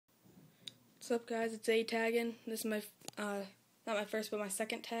What's up, guys? It's A-Taggin. This is my, not my first, but my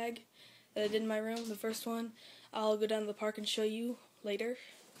second tag that I did in my room. The first one, I'll go down to the park and show you later,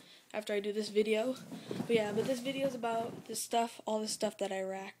 after I do this video. But this video is about this stuff, all this stuff that I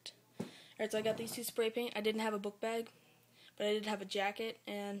racked. Alright, so I got these two spray paint. I didn't have a book bag, but I did have a jacket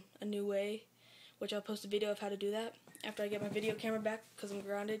and a new way, which I'll post a video of how to do that after I get my video camera back, because I'm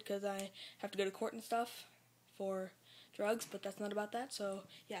grounded, because I have to go to court and stuff for drugs, but that's not about that. So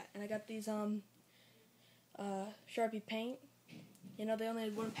yeah, and I got these Sharpie paint. You know, they only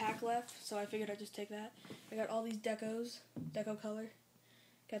had one pack left, so I figured I'd just take that. I got all these deco color.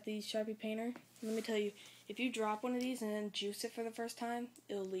 Got these Sharpie painter. Let me tell you, if you drop one of these and then juice it for the first time,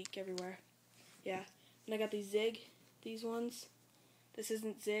 it'll leak everywhere. Yeah. And I got these Zig, these ones. This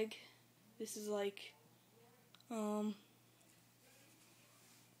isn't Zig. This is like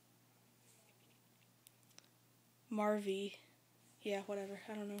Marvy. Yeah, whatever.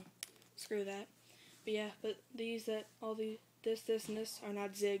 I don't know. Screw that. But yeah, but these this, and this are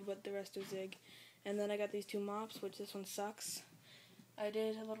not Zig, but the rest are Zig. And then I got these two mops, which this one sucks. I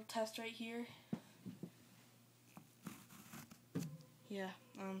did a little test right here. Yeah,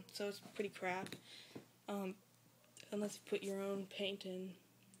 so it's pretty crap. Unless you put your own paint in.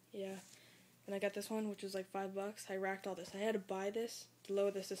 Yeah. And I got this one, which was like $5. I racked all this. I had to buy this to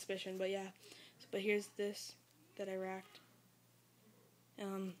lower the suspicion, but yeah. But here's this that I racked.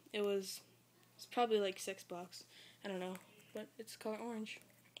 It's probably like $6. I don't know, but it's color orange.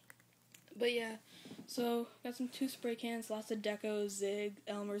 But yeah, so got some two spray cans, lots of deco, Zig,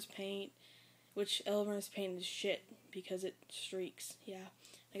 Elmer's paint, which Elmer's paint is shit because it streaks. Yeah,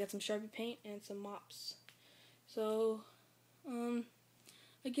 I got some Sharpie paint and some mops. So,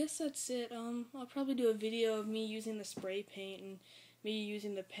 I guess that's it. I'll probably do a video of me using the spray paint and me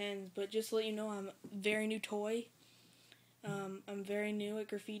using the pens, but just to let you know, I'm a very new toy. I'm very new at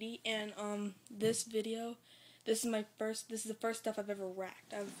graffiti, and this video, this is the first stuff I've ever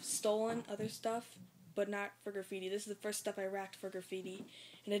racked. I've stolen other stuff, but not for graffiti. This is the first stuff I racked for graffiti,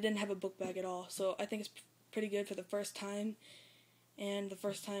 and I didn't have a book bag at all, so I think it's pretty good for the first time, and the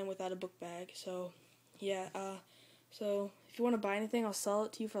first time without a book bag. So yeah, so if you want to buy anything, I'll sell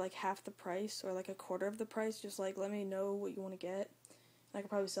it to you for like half the price, or like a quarter of the price. Just like let me know what you want to get, and I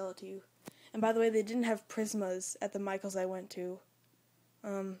could probably sell it to you. And by the way, they didn't have Prismas at the Michaels I went to,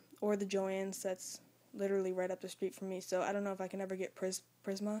 or the Joann's that's literally right up the street from me, so I don't know if I can ever get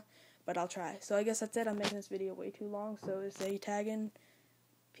Prisma, but I'll try. So I guess that's it. I'm making this video way too long, so it's A-Taggin.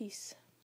 Peace.